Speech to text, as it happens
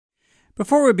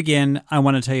Before we begin, I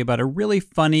want to tell you about a really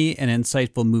funny and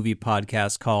insightful movie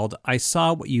podcast called I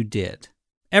Saw What You Did.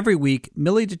 Every week,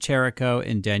 Millie DeCherico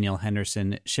and Danielle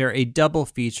Henderson share a double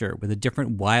feature with a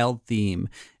different wild theme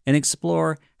and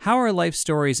explore how our life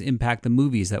stories impact the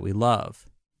movies that we love.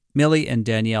 Millie and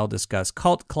Danielle discuss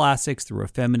cult classics through a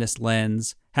feminist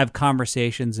lens, have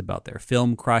conversations about their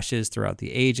film crushes throughout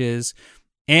the ages,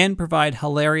 and provide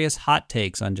hilarious hot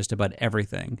takes on just about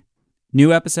everything.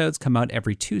 New episodes come out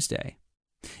every Tuesday.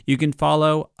 You can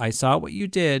follow I Saw What You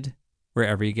Did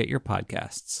wherever you get your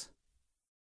podcasts.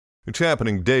 It's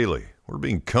happening daily. We're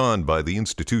being conned by the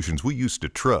institutions we used to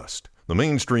trust. The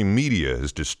mainstream media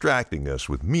is distracting us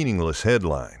with meaningless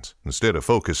headlines instead of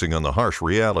focusing on the harsh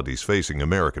realities facing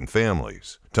American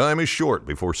families. Time is short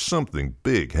before something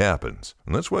big happens,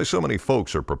 and that's why so many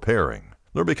folks are preparing.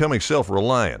 They're becoming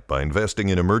self-reliant by investing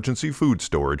in emergency food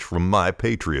storage from My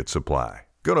Patriot Supply.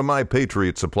 Go to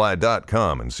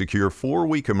MyPatriotSupply.com and secure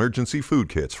 4-week emergency food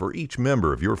kits for each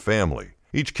member of your family.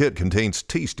 Each kit contains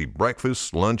tasty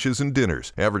breakfasts, lunches, and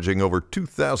dinners, averaging over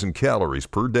 2,000 calories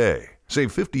per day.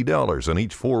 Save $50 on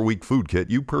each 4-week food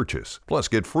kit you purchase, plus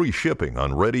get free shipping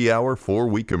on Ready Hour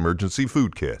 4-week emergency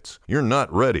food kits. You're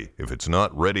not ready if it's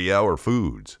not Ready Hour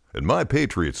Foods. At My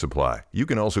Patriot Supply, you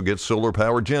can also get solar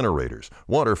power generators,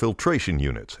 water filtration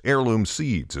units, heirloom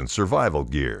seeds, and survival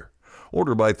gear.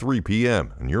 Order by 3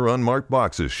 p.m. and your unmarked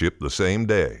boxes ship the same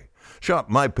day. Shop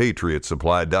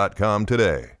MyPatriotSupply.com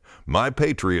today.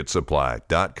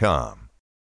 MyPatriotSupply.com.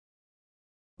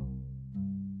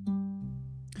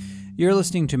 You're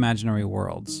listening to Imaginary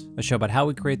Worlds, a show about how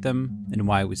we create them and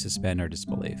why we suspend our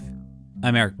disbelief.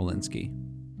 I'm Eric Molinsky.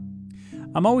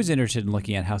 I'm always interested in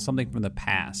looking at how something from the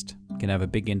past can have a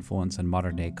big influence on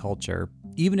modern-day culture,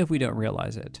 even if we don't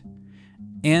realize it.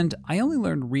 And I only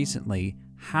learned recently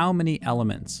how many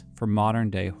elements from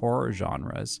modern-day horror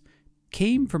genres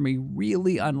came from a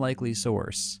really unlikely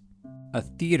source, a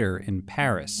theater in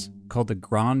Paris called the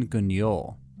Grand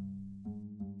Guignol.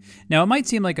 Now, it might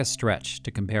seem like a stretch to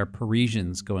compare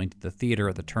Parisians going to the theater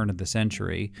at the turn of the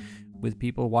century with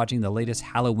people watching the latest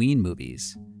Halloween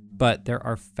movies, but there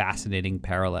are fascinating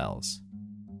parallels.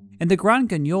 And the Grand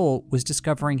Guignol was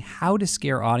discovering how to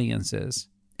scare audiences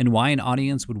and why an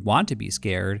audience would want to be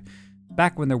scared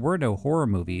back when there were no horror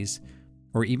movies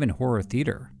or even horror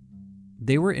theater.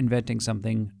 They were inventing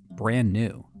something brand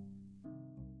new.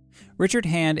 Richard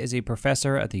Hand is a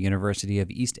professor at the University of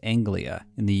East Anglia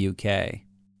in the UK,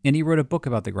 and he wrote a book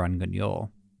about the Grand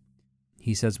Guignol.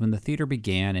 He says when the theater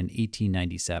began in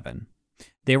 1897,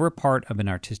 they were part of an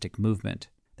artistic movement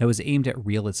that was aimed at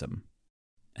realism.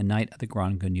 A night at the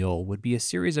Grand Guignol would be a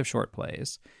series of short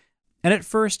plays, and at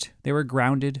first they were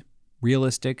grounded,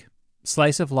 realistic,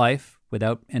 slice of life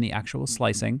without any actual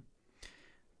slicing,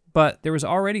 but there was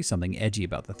already something edgy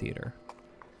about the theater.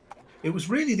 It was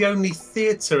really the only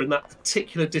theatre in that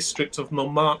particular district of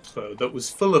Montmartre that was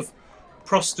full of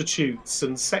prostitutes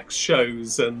and sex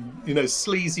shows and,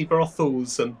 sleazy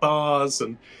brothels and bars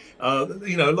and, a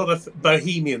lot of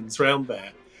bohemians around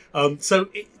there. So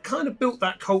it kind of built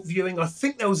that cult viewing. I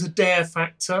think there was a dare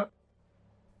factor.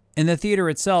 And the theater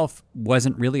itself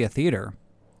wasn't really a theater.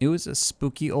 It was a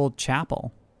spooky old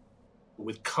chapel.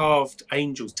 With carved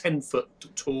angels 10 foot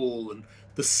tall and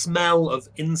the smell of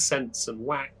incense and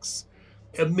wax.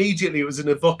 Immediately it was an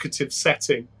evocative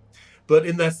setting. But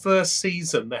in their first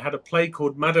season, they had a play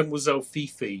called Mademoiselle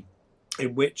Fifi,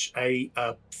 in which a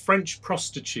French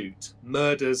prostitute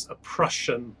murders a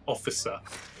Prussian officer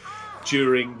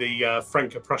during the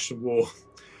Franco-Prussian War.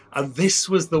 And this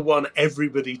was the one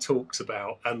everybody talked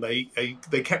about. And they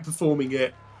kept performing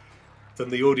it,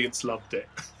 and the audience loved it.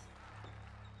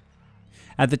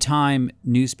 At the time,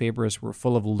 newspapers were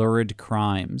full of lurid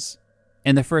crimes,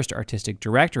 and the first artistic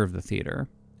director of the theater,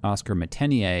 Oscar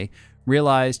Métainier,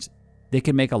 realized they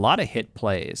could make a lot of hit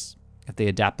plays if they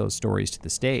adapt those stories to the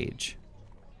stage.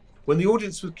 When the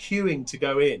audience was queuing to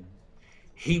go in,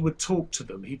 he would talk to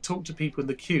them. He'd talk to people in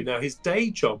the queue. Now, his day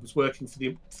job was working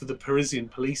for the Parisian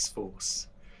police force.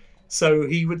 So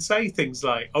he would say things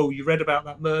like, "Oh, you read about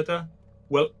that murder?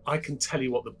 Well, I can tell you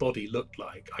what the body looked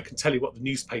like. I can tell you what the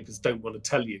newspapers don't want to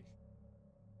tell you."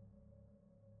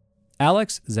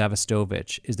 Alex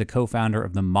Zavostovich is the co-founder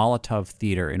of the Molotov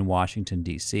Theater in Washington,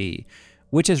 D.C.,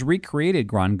 which has recreated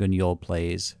Grand Guignol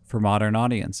plays for modern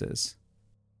audiences.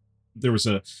 There was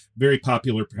a very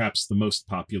popular, perhaps the most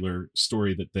popular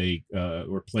story that they,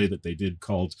 or play that they did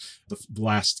called The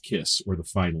Last Kiss or The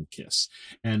Final Kiss.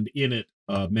 And in it,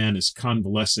 a man is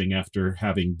convalescing after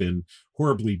having been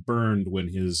horribly burned when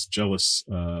his jealous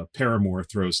paramour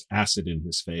throws acid in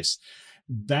his face.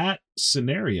 That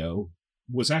scenario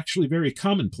was actually very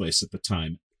commonplace at the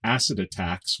time. acid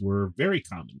attacks were very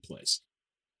commonplace.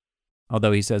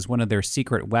 Although he says one of their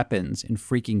secret weapons in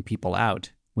freaking people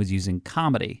out was using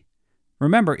comedy.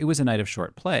 Remember, it was a night of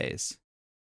short plays.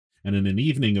 And in an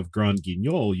evening of Grand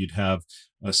Guignol, you'd have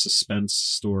a suspense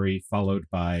story followed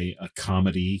by a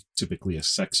comedy, typically a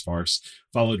sex farce,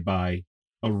 followed by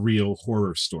a real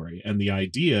horror story. And the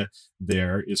idea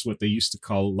there is what they used to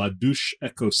call la douche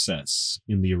écossaise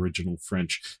in the original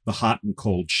French, the hot and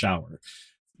cold shower,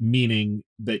 meaning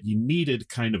that you needed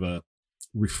kind of a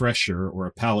refresher or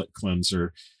a palate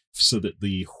cleanser so that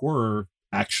the horror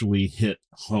actually hit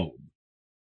home.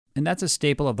 And that's a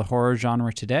staple of the horror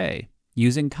genre today,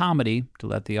 using comedy to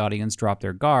let the audience drop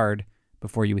their guard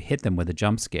before you hit them with a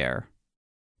jump scare.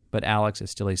 But Alex is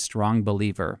still a strong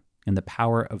believer in the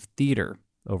power of theater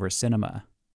over cinema.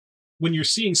 When you're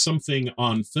seeing something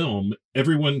on film,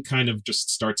 everyone kind of just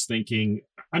starts thinking,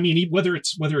 I mean, whether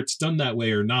it's done that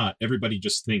way or not, everybody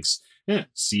just thinks,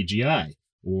 CGI,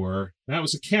 or that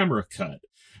was a camera cut.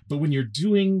 But when you're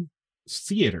doing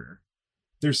theater,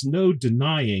 there's no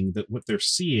denying that what they're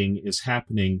seeing is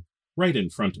happening right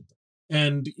in front of them.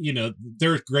 And,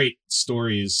 there are great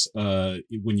stories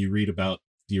when you read about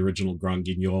the original Grand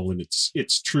Guignol, and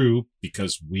it's true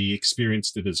because we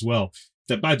experienced it as well,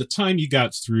 that by the time you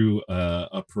got through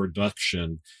a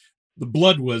production, the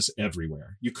blood was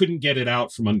everywhere. You couldn't get it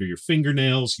out from under your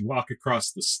fingernails. You walk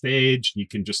across the stage, you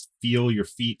can just feel your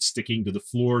feet sticking to the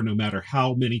floor no matter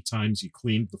how many times you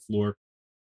cleaned the floor.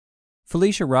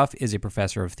 Felicia Ruff is a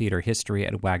professor of theater history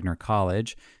at Wagner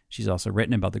College. She's also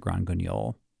written about the Grand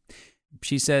Guignol.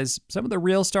 She says some of the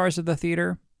real stars of the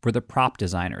theater were the prop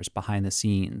designers behind the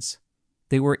scenes.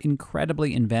 They were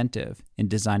incredibly inventive in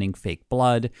designing fake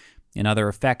blood and other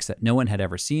effects that no one had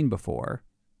ever seen before.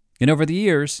 And over the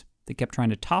years, they kept trying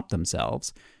to top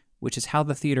themselves, which is how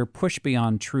the theater pushed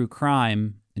beyond true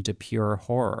crime into pure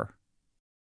horror.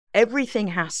 Everything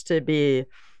has to be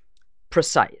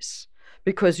precise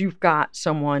because you've got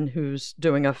someone who's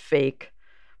doing a fake,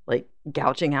 like,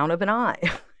 gouging out of an eye.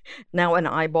 Now an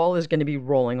eyeball is going to be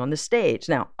rolling on the stage.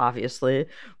 Now, obviously,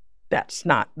 that's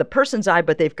not the person's eye,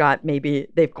 but they've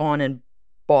gone and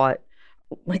bought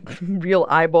like real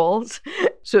eyeballs,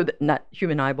 so that not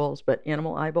human eyeballs, but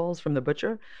animal eyeballs from the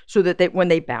butcher, so that when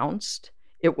they bounced,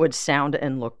 it would sound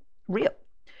and look real.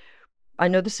 I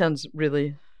know this sounds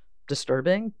really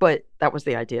disturbing, but that was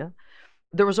the idea.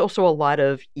 There was also a lot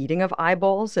of eating of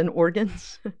eyeballs and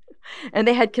organs, and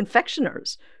they had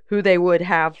confectioners who they would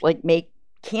have make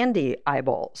candy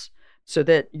eyeballs so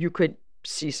that you could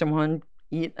see someone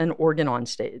eat an organ on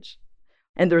stage.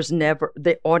 And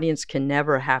the audience can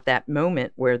never have that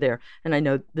moment where and I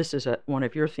know this is one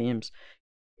of your themes,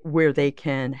 where they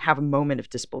can have a moment of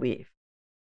disbelief.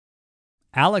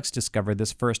 Alex discovered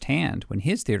this firsthand when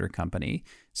his theater company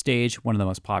staged one of the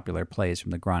most popular plays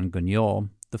from the Grand Guignol,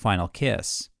 The Final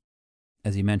Kiss.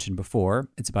 As he mentioned before,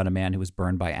 it's about a man who was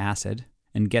burned by acid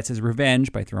and gets his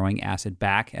revenge by throwing acid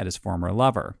back at his former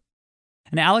lover.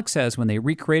 And Alex says when they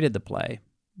recreated the play,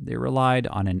 they relied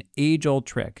on an age-old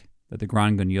trick that the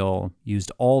Grand Guignol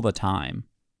used all the time,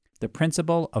 the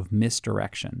principle of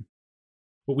misdirection.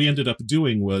 What we ended up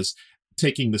doing was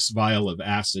taking this vial of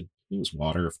acid, it was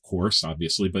water, of course,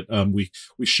 obviously, but we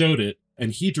showed it,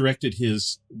 and he directed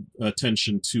his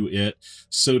attention to it,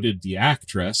 so did the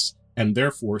actress, and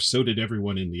therefore so did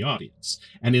everyone in the audience.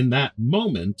 And in that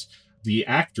moment, the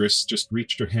actress just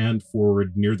reached her hand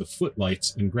forward near the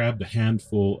footlights and grabbed a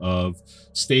handful of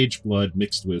stage blood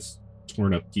mixed with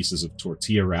torn up pieces of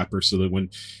tortilla wrapper, so that when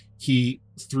he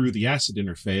threw the acid in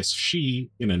her face, she,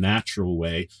 in a natural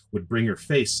way, would bring her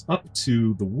face up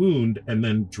to the wound and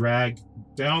then drag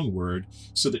downward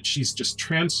so that she's just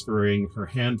transferring her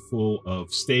handful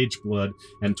of stage blood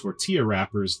and tortilla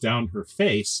wrappers down her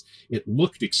face. It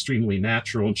looked extremely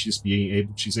natural, and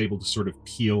she's able to sort of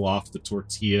peel off the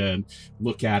tortilla and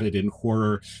look at it in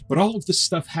horror. But all of this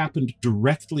stuff happened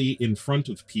directly in front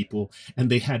of people, and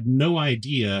they had no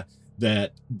idea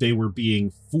that they were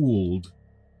being fooled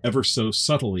ever so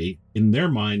subtly. In their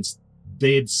minds,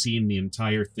 they had seen the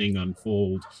entire thing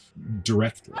unfold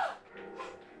directly.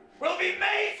 Will be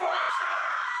made for us!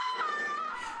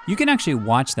 You can actually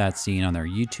watch that scene on their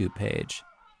YouTube page.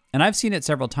 And I've seen it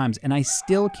several times, and I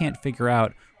still can't figure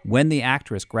out when the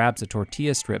actress grabs the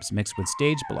tortilla strips mixed with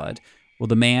stage blood while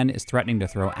the man is threatening to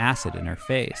throw acid in her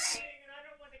face.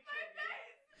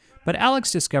 But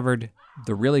Alex discovered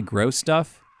the really gross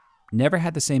stuff never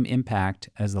had the same impact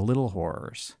as the little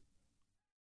horrors.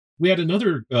 We had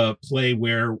another play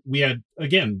where we had,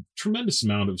 again, tremendous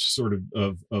amount of sort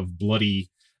of bloody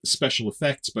special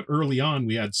effects, but early on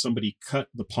we had somebody cut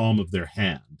the palm of their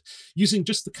hand using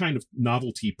just the kind of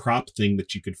novelty prop thing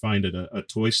that you could find at a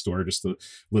toy store, just a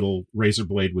little razor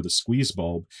blade with a squeeze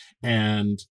bulb.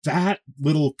 And that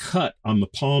little cut on the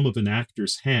palm of an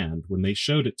actor's hand, when they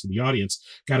showed it to the audience,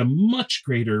 got a much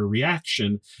greater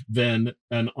reaction than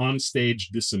an onstage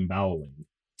disemboweling,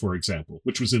 for example,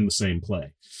 which was in the same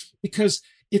play, because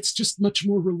it's just much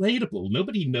more relatable.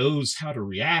 Nobody knows how to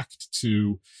react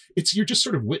to it's. You're just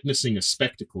sort of witnessing a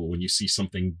spectacle when you see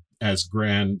something as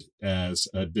grand as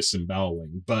a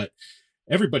disemboweling, but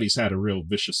everybody's had a real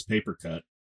vicious paper cut.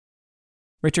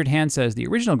 Richard Hand says the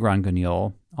original Grand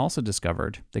Guignol also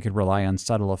discovered they could rely on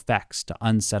subtle effects to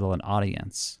unsettle an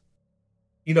audience.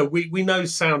 You know, we know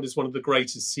sound is one of the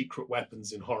greatest secret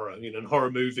weapons in horror, you know, in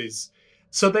horror movies.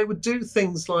 So they would do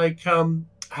things like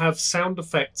have sound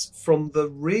effects from the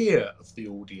rear of the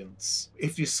audience.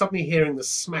 If you're suddenly hearing the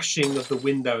smashing of the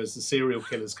window as the serial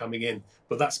killer's coming in,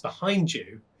 but that's behind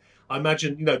you, I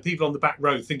imagine, you know, people on the back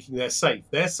row thinking they're safe.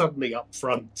 They're suddenly up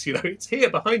front, you know, it's here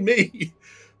behind me.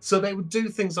 So they would do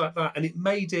things like that. And it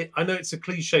made it, I know it's a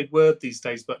cliched word these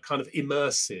days, but kind of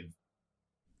immersive.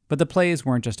 But the plays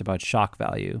weren't just about shock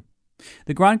value.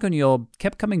 The Grand Guignol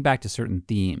kept coming back to certain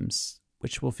themes,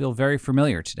 which will feel very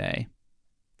familiar today.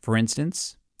 For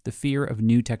instance, the fear of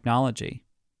new technology.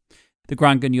 The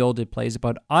Grand Guignol did plays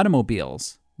about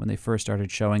automobiles when they first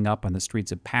started showing up on the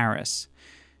streets of Paris,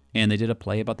 and they did a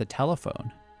play about the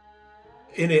telephone.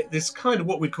 In it, this kind of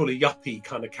what we call a yuppie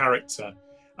kind of character.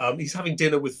 He's having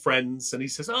dinner with friends and he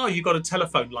says, "Oh, you got a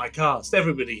telephone like us.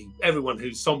 Everyone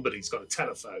who's somebody's got a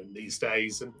telephone these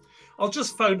days. And I'll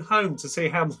just phone home to see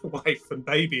how my wife and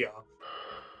baby are."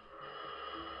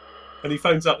 And he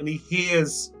phones up and he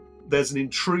hears there's an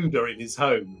intruder in his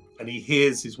home and he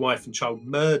hears his wife and child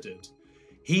murdered.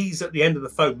 He's at the end of the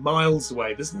phone, miles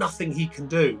away. There's nothing he can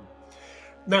do.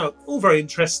 Now, all very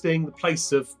interesting, the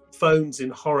place of phones in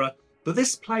horror. But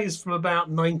this play is from about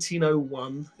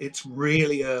 1901. It's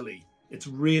really early.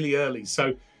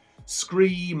 So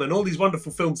Scream and all these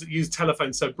wonderful films that use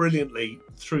telephones so brilliantly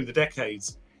through the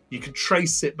decades, you can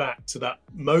trace it back to that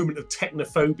moment of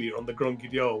technophobia on the Grand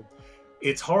Guignol.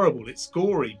 It's horrible, it's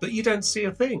gory, but you don't see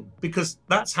a thing because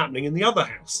that's happening in the other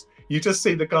house. You just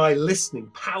see the guy listening,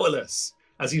 powerless,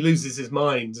 as he loses his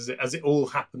mind, as it all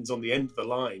happens on the end of the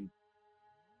line.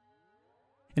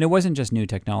 And it wasn't just new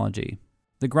technology.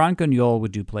 The Grand Guignol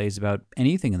would do plays about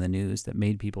anything in the news that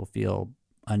made people feel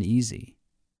uneasy.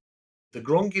 The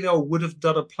Grand Guignol would have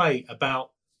done a play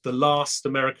about the last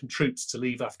American troops to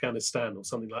leave Afghanistan or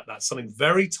something like that, something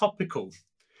very topical.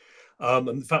 And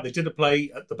in fact, they did a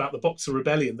play about the Boxer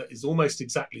Rebellion that is almost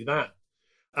exactly that.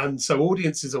 And so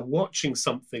audiences are watching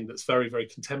something that's very, very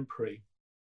contemporary.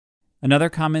 Another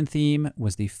common theme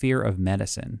was the fear of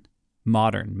medicine,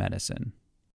 modern medicine.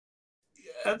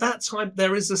 At that time,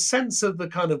 there is a sense of the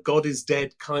kind of God is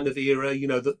dead kind of era, you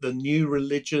know, that the new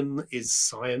religion is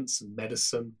science and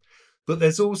medicine. But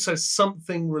there's also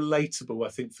something relatable,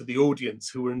 I think, for the audience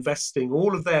who are investing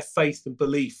all of their faith and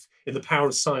belief in the power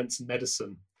of science and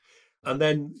medicine. And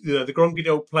then, you know, the Grand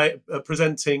Guignol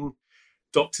presenting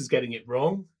doctors getting it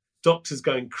wrong, doctors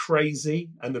going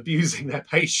crazy and abusing their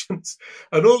patients,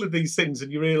 and all of these things.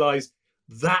 And you realise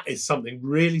that is something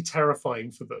really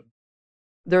terrifying for them.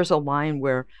 There's a line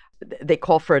where they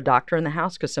call for a doctor in the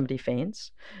house because somebody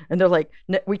faints. And they're like,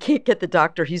 "We can't get the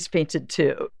doctor. He's fainted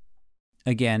too."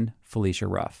 Again, Felicia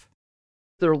Ruff.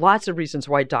 There are lots of reasons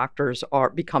why doctors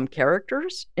become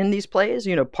characters in these plays.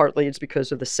 You know, partly it's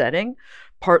because of the setting.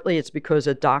 Partly it's because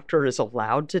a doctor is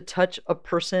allowed to touch a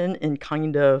person and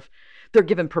they're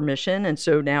given permission. And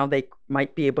so now they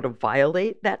might be able to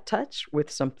violate that touch with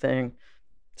something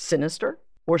sinister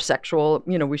or sexual.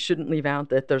 You know, we shouldn't leave out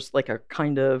that there's like a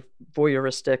kind of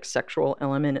voyeuristic sexual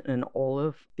element in all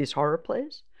of these horror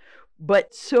plays.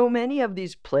 But so many of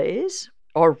these plays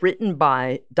are written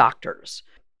by doctors.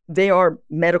 They are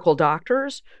medical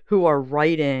doctors who are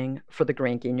writing for the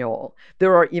Grand Guignol.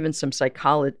 There are even some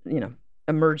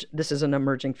this is an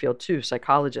emerging field too,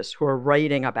 psychologists who are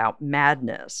writing about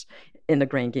madness in the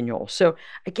Grand Guignol. So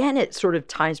again, it sort of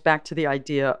ties back to the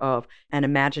idea of an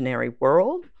imaginary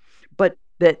world, but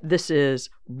that this is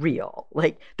real,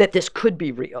 like that this could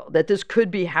be real, that this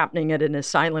could be happening at an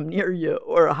asylum near you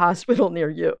or a hospital near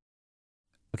you.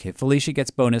 Okay, Felicia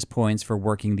gets bonus points for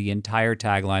working the entire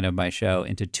tagline of my show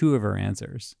into two of her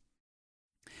answers.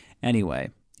 Anyway,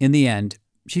 in the end,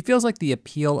 she feels like the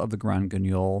appeal of the Grand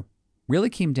Guignol really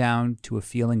came down to a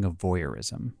feeling of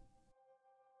voyeurism.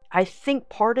 I think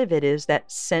part of it is that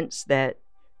sense that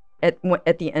at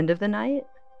the end of the night,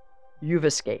 you've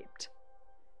escaped.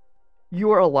 You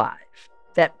are alive.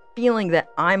 That feeling that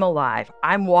I'm alive.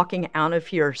 I'm walking out of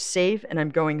here safe and I'm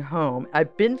going home.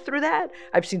 I've been through that.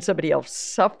 I've seen somebody else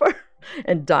suffer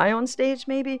and die on stage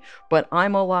maybe, but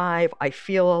I'm alive. I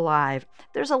feel alive.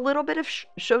 There's a little bit of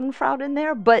schadenfreude in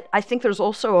there, but I think there's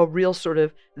also a real sort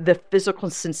of the physical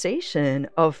sensation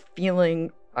of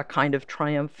feeling a kind of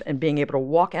triumph and being able to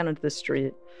walk out into the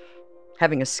street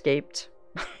having escaped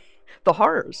the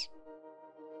horrors.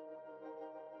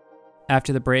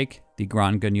 After the break, the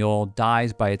Grand Guignol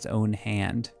dies by its own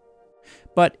hand,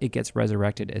 but it gets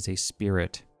resurrected as a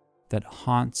spirit that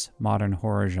haunts modern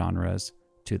horror genres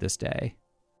to this day.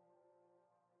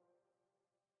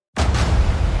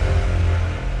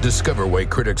 Discover why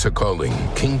critics are calling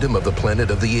Kingdom of the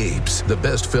Planet of the Apes the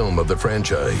best film of the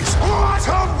franchise. What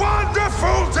a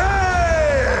wonderful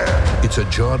day! It's a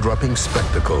jaw-dropping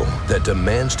spectacle that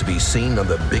demands to be seen on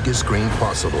the biggest screen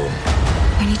possible.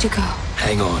 I need to go.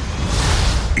 Hang on.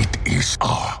 It is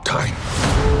our time.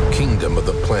 Kingdom of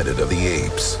the Planet of the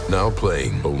Apes. Now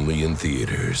playing only in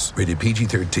theaters. Rated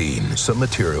PG-13. Some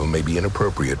material may be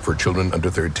inappropriate for children under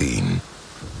 13.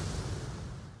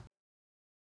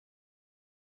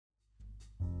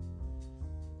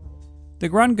 The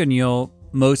Grand Guignol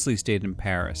mostly stayed in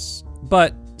Paris,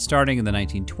 but starting in the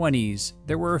 1920s,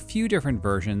 there were a few different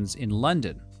versions in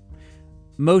London.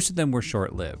 Most of them were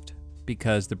short-lived,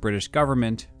 because the British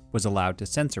government was allowed to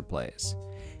censor plays,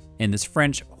 and this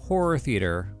French horror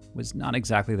theater was not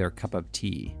exactly their cup of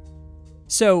tea.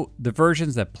 So the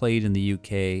versions that played in the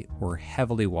UK were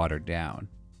heavily watered down.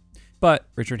 But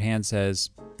Richard Hand says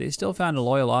they still found a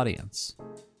loyal audience.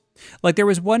 Like there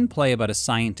was one play about a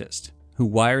scientist who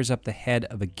wires up the head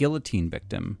of a guillotine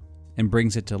victim and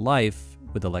brings it to life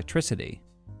with electricity.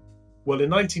 Well, in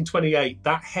 1928,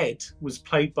 that head was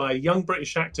played by a young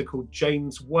British actor called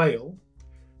James Whale,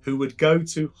 who would go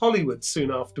to Hollywood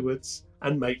soon afterwards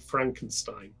and make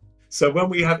Frankenstein. So when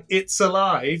we have It's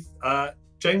Alive,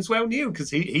 James Whale knew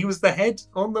because he was the head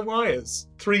on the wires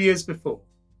 3 years before.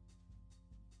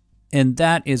 And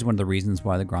that is one of the reasons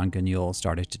why the Grand Guignol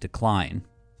started to decline.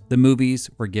 The movies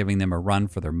were giving them a run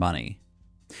for their money.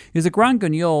 Because the Grand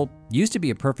Guignol used to be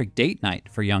a perfect date night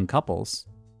for young couples.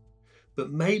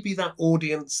 But maybe that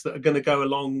audience that are going to go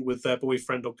along with their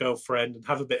boyfriend or girlfriend and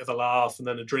have a bit of a laugh and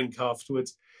then a drink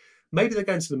afterwards, maybe they're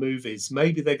going to the movies.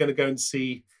 Maybe they're going to go and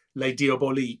see Les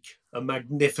Diaboliques, a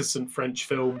magnificent French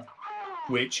film,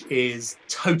 which is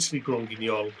totally Grand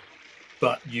Guignol,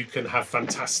 but you can have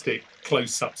fantastic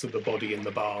close-ups of the body in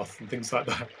the bath and things like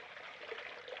that.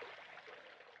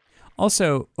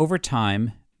 Also, over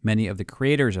time, many of the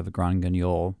creators of the Grand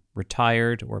Guignol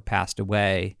retired or passed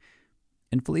away,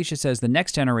 and Felicia says the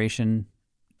next generation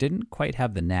didn't quite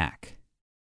have the knack.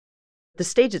 The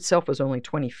stage itself was only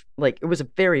 20, it was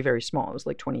very, very small. It was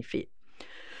like 20 feet.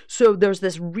 So there's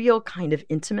this real kind of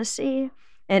intimacy.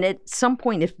 And at some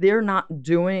point, if they're not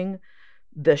doing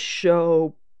the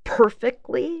show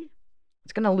perfectly,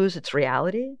 it's going to lose its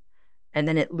reality. And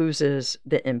then it loses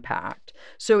the impact.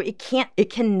 So it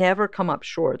can never come up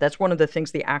short. That's one of the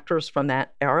things the actors from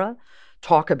that era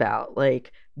talk about.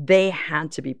 Like, they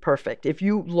had to be perfect. If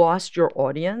you lost your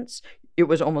audience, it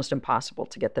was almost impossible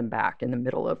to get them back in the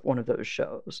middle of one of those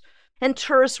shows. And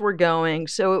tourists were going,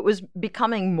 so it was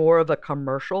becoming more of a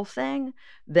commercial thing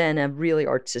than a really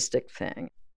artistic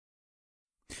thing.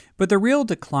 But the real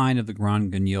decline of the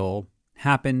Grand Guignol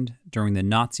happened during the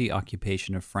Nazi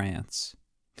occupation of France.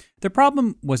 The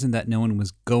problem wasn't that no one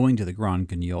was going to the Grand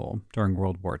Guignol during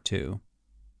World War II.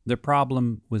 The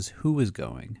problem was who was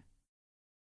going.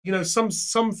 You know, some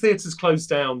theatres closed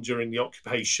down during the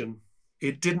occupation.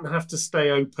 It didn't have to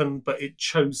stay open, but it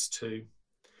chose to.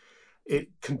 It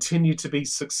continued to be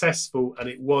successful, and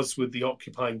it was with the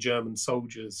occupying German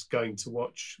soldiers going to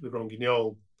watch the Grand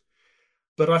Guignol.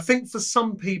 But I think for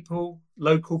some people,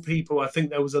 local people, I think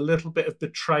there was a little bit of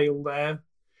betrayal there.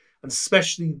 And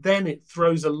especially then it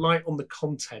throws a light on the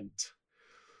content.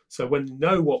 So when you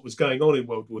know what was going on in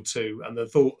World War II and the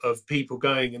thought of people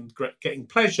going and getting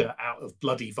pleasure out of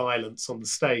bloody violence on the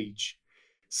stage,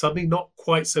 suddenly not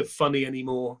quite so funny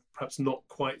anymore, perhaps not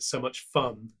quite so much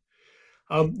fun.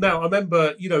 Now, I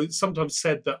remember, it's sometimes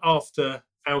said that after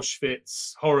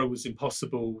Auschwitz, horror was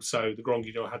impossible, so the Grand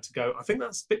Guignol had to go. I think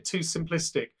that's a bit too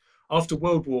simplistic. After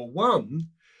World War I,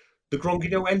 the Grand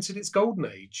Guignol entered its golden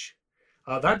age.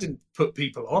 That didn't put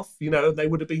people off, they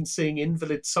would have been seeing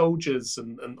invalid soldiers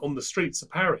and on the streets of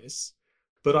Paris.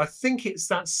 But I think it's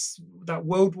that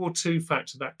World War II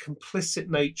factor, that complicit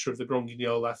nature of the Grand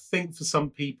Guignol. I think for some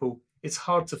people, it's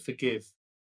hard to forgive.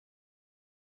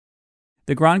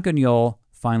 The Grand Guignol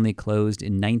finally closed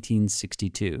in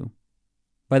 1962.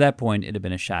 By that point, it had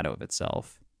been a shadow of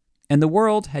itself. And the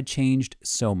world had changed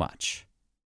so much.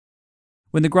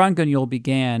 When the Grand Guignol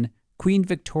began, Queen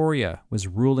Victoria was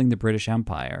ruling the British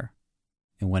Empire.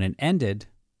 And when it ended,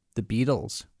 the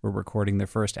Beatles were recording their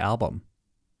first album.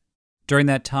 During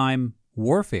that time,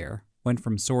 warfare went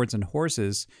from swords and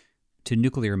horses to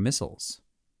nuclear missiles.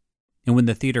 And when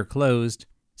the theater closed,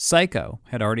 Psycho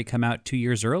had already come out 2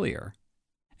 years earlier.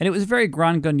 And it was very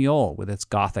Grand Guignol with its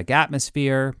gothic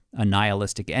atmosphere, a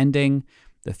nihilistic ending,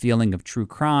 the feeling of true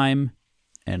crime,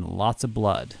 and lots of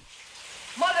blood.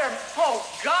 Mother,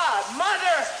 oh God,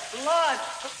 Mother, blood,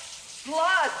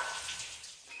 blood.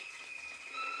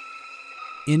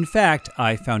 In fact,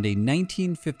 I found a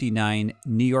 1959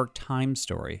 New York Times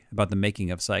story about the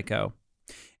making of Psycho.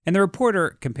 And the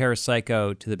reporter compares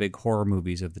Psycho to the big horror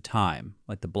movies of the time,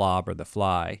 like The Blob or The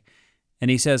Fly. And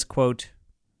he says, quote,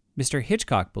 Mr.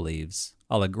 Hitchcock believes,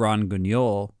 a la Grand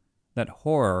Guignol, that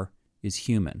horror is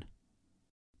human.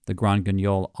 The Grand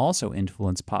Guignol also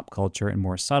influenced pop culture in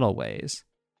more subtle ways.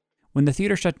 When the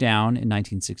theater shut down in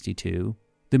 1962,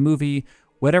 the movie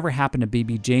Whatever Happened to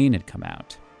Baby Jane had come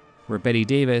out, where Bette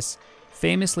Davis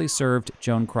famously served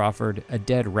Joan Crawford a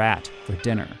dead rat for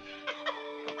dinner.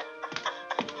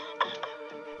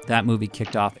 That movie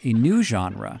kicked off a new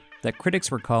genre that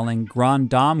critics were calling Grand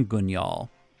Dame Guignol,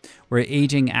 where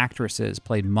aging actresses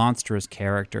played monstrous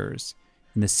characters,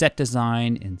 and the set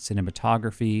design and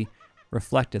cinematography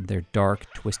reflected their dark,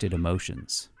 twisted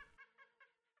emotions.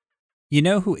 You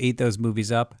know who ate those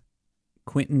movies up?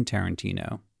 Quentin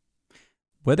Tarantino.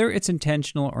 Whether it's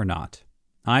intentional or not,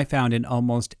 I found in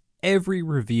almost every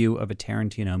review of a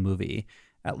Tarantino movie,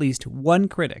 at least one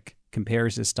critic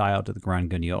compares his style to the Grand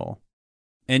Guignol.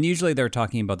 And usually they're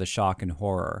talking about the shock and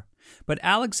horror. But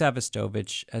Alex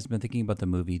Savastovich has been thinking about the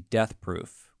movie Death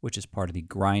Proof, which is part of the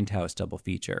Grindhouse double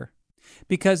feature.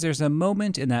 Because there's a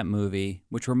moment in that movie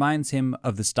which reminds him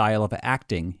of the style of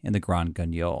acting in the Grand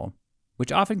Guignol,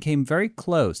 which often came very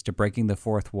close to breaking the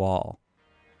fourth wall.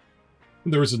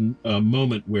 There was a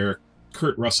moment where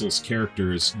Kurt Russell's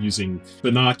character is using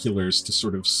binoculars to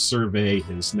sort of survey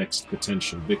his next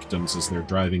potential victims as they're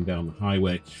driving down the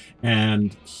highway.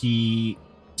 And he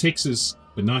takes his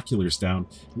binoculars down,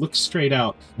 looks straight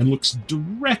out, and looks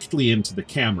directly into the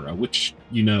camera, which,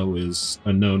 you know, is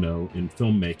a no-no in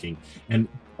filmmaking. And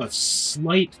a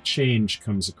slight change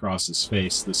comes across his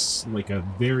face, this like a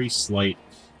very slight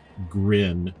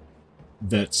grin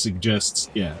that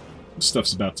suggests, yeah,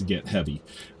 stuff's about to get heavy.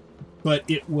 But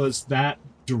it was that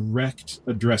direct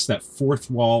address, that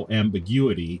fourth wall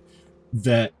ambiguity,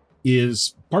 that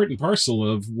is part and parcel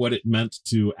of what it meant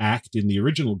to act in the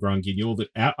original Grand Guignol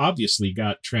that obviously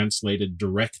got translated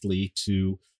directly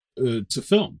to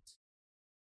film.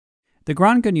 The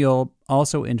Grand Guignol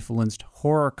also influenced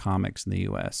horror comics in the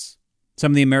U.S.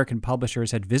 Some of the American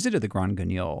publishers had visited the Grand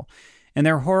Guignol, and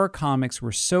their horror comics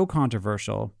were so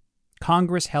controversial,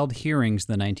 Congress held hearings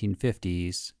in the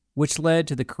 1950s, which led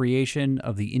to the creation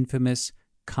of the infamous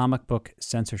Comic Book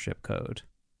Censorship Code.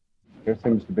 Here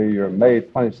seems to be your May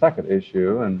 22nd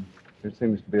issue, and here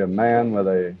seems to be a man with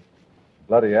a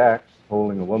bloody axe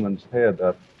holding a woman's head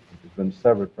up, which has been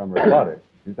severed from her body.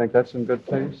 Do you think that's in good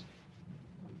taste?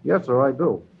 Yes, sir, I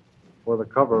do. For the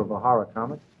cover of a horror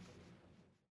comic.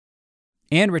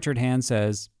 And Richard Hand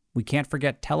says, we can't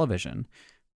forget television.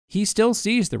 He still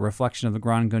sees the reflection of the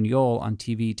Grand Guignol on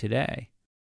TV today.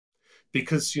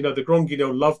 Because, you know, the Grand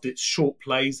Guignol loved its short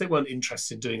plays. They weren't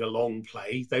interested in doing a long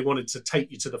play. They wanted to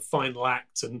take you to the final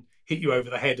act and hit you over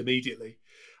the head immediately.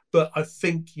 But I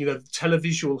think, you know,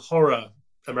 televisual horror,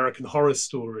 American Horror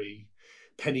Story,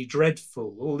 Penny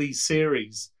Dreadful, all these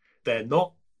series, they're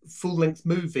not full-length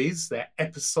movies. They're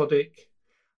episodic.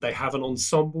 They have an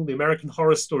ensemble. The American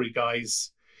Horror Story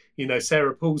guys, you know,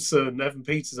 Sarah Paulson, Evan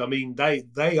Peters, I mean,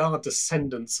 they are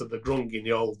descendants of the Grand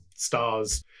Guignol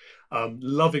stars.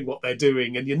 Loving what they're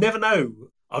doing, and you never know,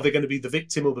 are they going to be the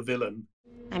victim or the villain?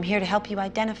 I'm here to help you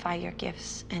identify your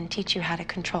gifts and teach you how to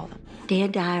control them. Dear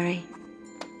Diary,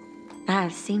 I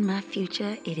have seen my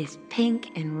future. It is pink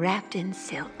and wrapped in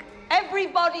silk.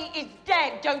 Everybody is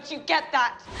dead, don't you get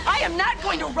that? I am not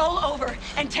going to roll over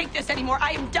and take this anymore.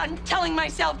 I am done telling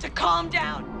myself to calm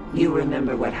down. You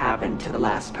remember what happened to the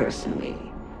last person we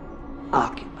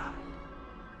occupied.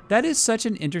 That is such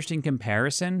an interesting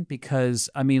comparison because,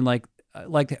 I mean, like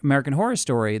American Horror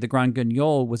Story, the Grand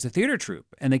Guignol was a theater troupe,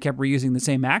 and they kept reusing the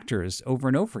same actors over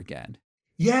and over again.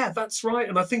 Yeah, that's right.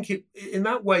 And I think in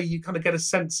that way, you kind of get a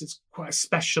sense it's quite a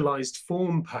specialised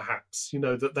form, perhaps, you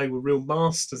know, that they were real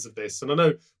masters of this. And I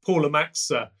know Paula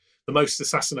Maxer, the most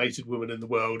assassinated woman in the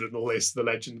world and all this, the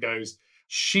legend goes,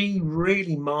 she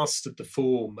really mastered the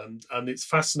form, and it's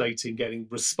fascinating getting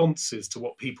responses to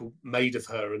what people made of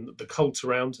her and the cult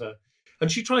around her.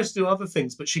 And she tries to do other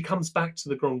things, but she comes back to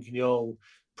the Grand Guignol,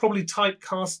 probably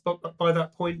typecast by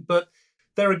that point. But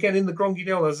there again, in the Grand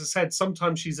Guignol, as I said,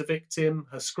 sometimes she's a victim.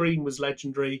 Her scream was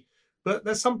legendary. But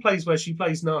there's some plays where she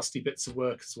plays nasty bits of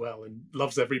work as well and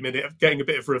loves every minute of getting a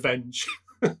bit of revenge.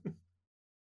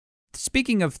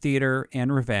 Speaking of theater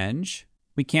and revenge,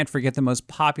 we can't forget the most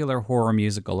popular horror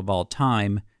musical of all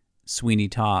time, Sweeney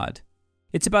Todd.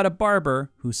 It's about a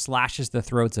barber who slashes the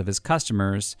throats of his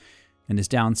customers, and his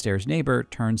downstairs neighbor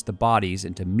turns the bodies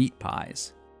into meat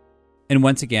pies. And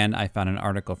once again, I found an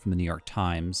article from the New York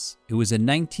Times. It was a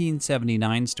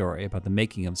 1979 story about the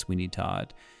making of Sweeney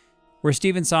Todd, where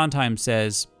Stephen Sondheim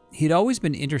says he'd always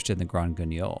been interested in the Grand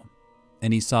Guignol,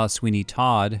 and he saw Sweeney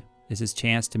Todd as his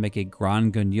chance to make a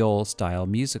Grand Guignol-style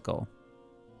musical.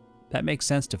 That makes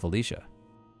sense to Felicia.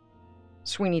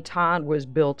 Sweeney Todd was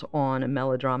built on a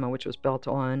melodrama, which was built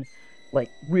on like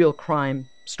real crime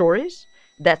stories.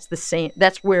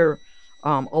 That's where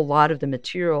a lot of the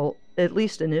material, at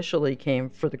least initially, came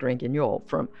for the Grand Guignol,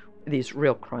 from these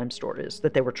real crime stories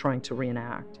that they were trying to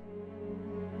reenact.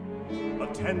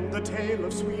 Attend the tale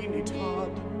of Sweeney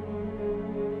Todd.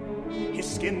 His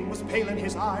skin was pale and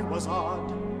his eye was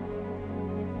odd.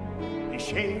 He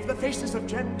shaved the faces of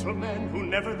gentlemen who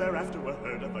never thereafter were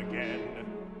heard of again.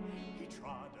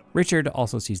 Richard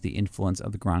also sees the influence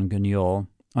of the Grand Guignol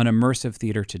on immersive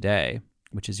theater today,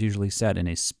 which is usually set in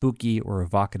a spooky or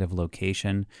evocative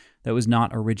location that was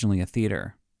not originally a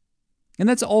theater. And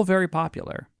that's all very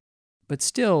popular. But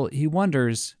still, he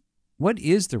wonders, what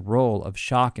is the role of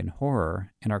shock and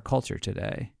horror in our culture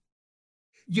today?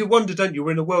 You wonder, don't you?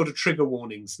 We're in a world of trigger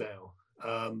warnings now.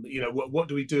 What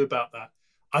do we do about that?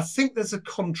 I think there's a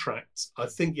contract. I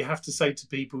think you have to say to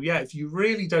people, if you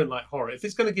really don't like horror, if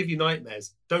it's going to give you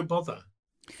nightmares, don't bother.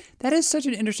 That is such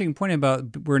an interesting point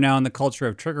about we're now in the culture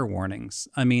of trigger warnings.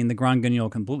 I mean, the Grand Guignol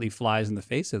completely flies in the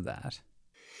face of that.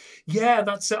 Yeah,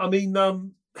 that's it. I mean,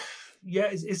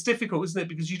 it's difficult, isn't it?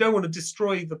 Because you don't want to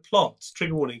destroy the plot.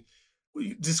 Trigger warning,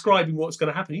 describing what's going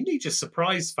to happen. You need your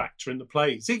surprise factor in the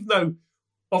plays, even though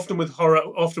often with horror,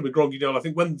 often with Grand Guignol, I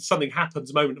think when something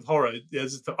happens, a moment of horror,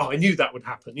 there's I knew that would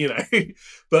happen,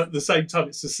 But at the same time,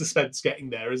 it's the suspense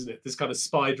getting there, isn't it? This kind of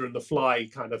spider and the fly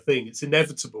kind of thing. It's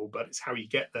inevitable, but it's how you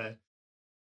get there.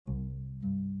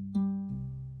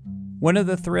 One of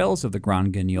the thrills of the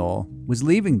Grand Guignol was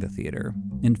leaving the theater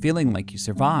and feeling like you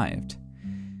survived.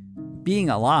 Being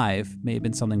alive may have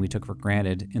been something we took for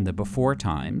granted in the before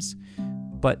times,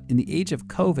 but in the age of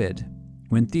COVID,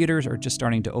 when theaters are just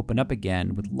starting to open up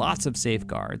again with lots of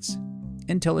safeguards,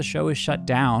 until a show is shut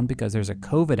down because there's a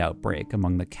COVID outbreak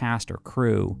among the cast or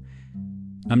crew,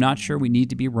 I'm not sure we need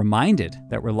to be reminded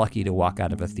that we're lucky to walk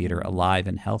out of a theater alive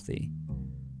and healthy.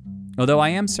 Although I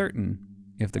am certain,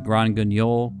 if the Grand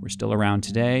Guignol were still around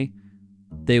today,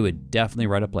 they would definitely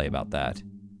write a play about that.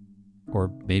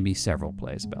 Or maybe several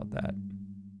plays about that.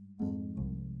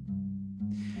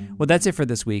 Well, that's it for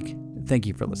this week. Thank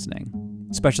you for listening.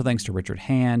 Special thanks to Richard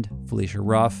Hand, Felicia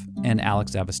Ruff, and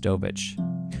Alex Zavostovich.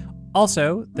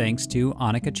 Also, thanks to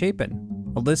Annika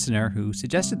Chapin, a listener who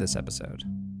suggested this episode.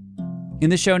 In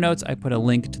the show notes, I put a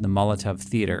link to the Molotov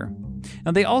Theater.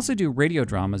 Now, they also do radio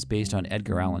dramas based on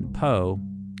Edgar Allan Poe,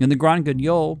 and the Grand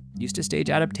Guignol used to stage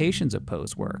adaptations of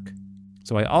Poe's work.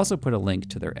 So I also put a link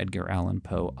to their Edgar Allan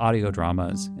Poe audio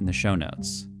dramas in the show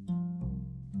notes.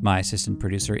 My assistant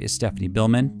producer is Stephanie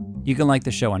Billman. You can like the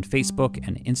show on Facebook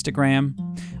and Instagram.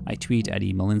 I tweet at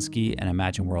eMalinsky and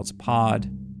Imagine Worlds Pod.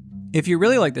 If you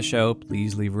really like the show,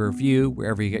 please leave a review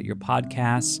wherever you get your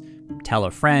podcasts, tell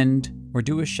a friend, or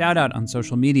do a shout out on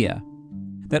social media.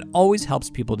 That always helps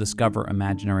people discover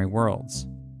imaginary worlds.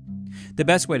 The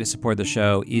best way to support the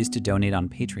show is to donate on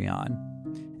Patreon.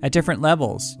 At different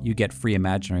levels, you get free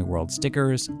Imaginary World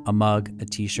stickers, a mug, a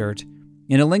t-shirt,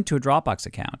 and a link to a Dropbox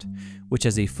account, which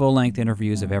has the full-length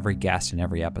interviews of every guest in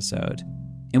every episode.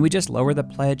 And we just lower the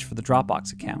pledge for the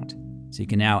Dropbox account, so you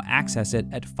can now access it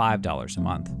at $5 a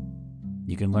month.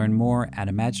 You can learn more at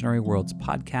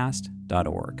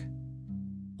imaginaryworldspodcast.org.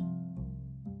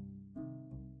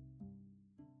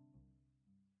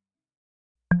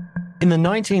 In the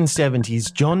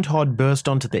 1970s, John Todd burst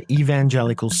onto the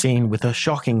evangelical scene with a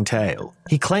shocking tale.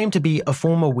 He claimed to be a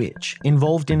former witch,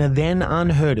 involved in a then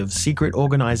unheard-of secret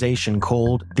organization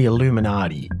called the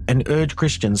Illuminati, and urged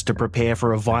Christians to prepare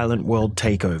for a violent world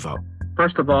takeover.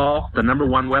 First of all, the number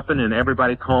one weapon in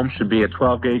everybody's home should be a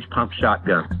 12-gauge pump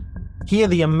shotgun. Hear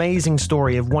the amazing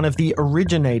story of one of the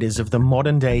originators of the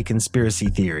modern-day conspiracy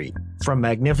theory. From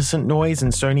Magnificent Noise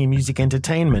and Sony Music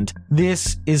Entertainment,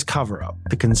 this is Cover Up,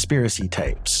 the Conspiracy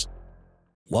Tapes.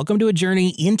 Welcome to a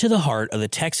journey into the heart of the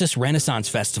Texas Renaissance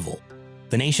Festival.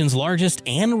 the nation's largest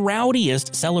and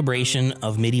rowdiest celebration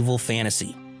of medieval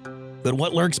fantasy. But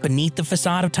what lurks beneath the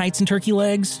facade of tights and turkey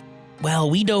legs? Well,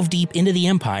 we dove deep into the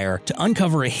Empire to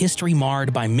uncover a history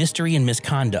marred by mystery and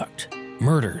misconduct,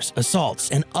 murders,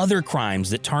 assaults, and other crimes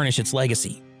that tarnish its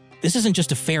legacy. This isn't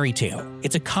just a fairy tale,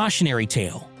 it's a cautionary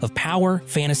tale of power,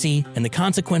 fantasy, and the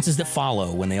consequences that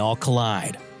follow when they all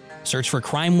collide. Search for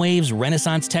Crime Waves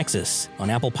Renaissance Texas on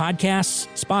Apple Podcasts,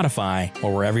 Spotify,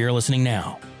 or wherever you're listening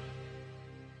now.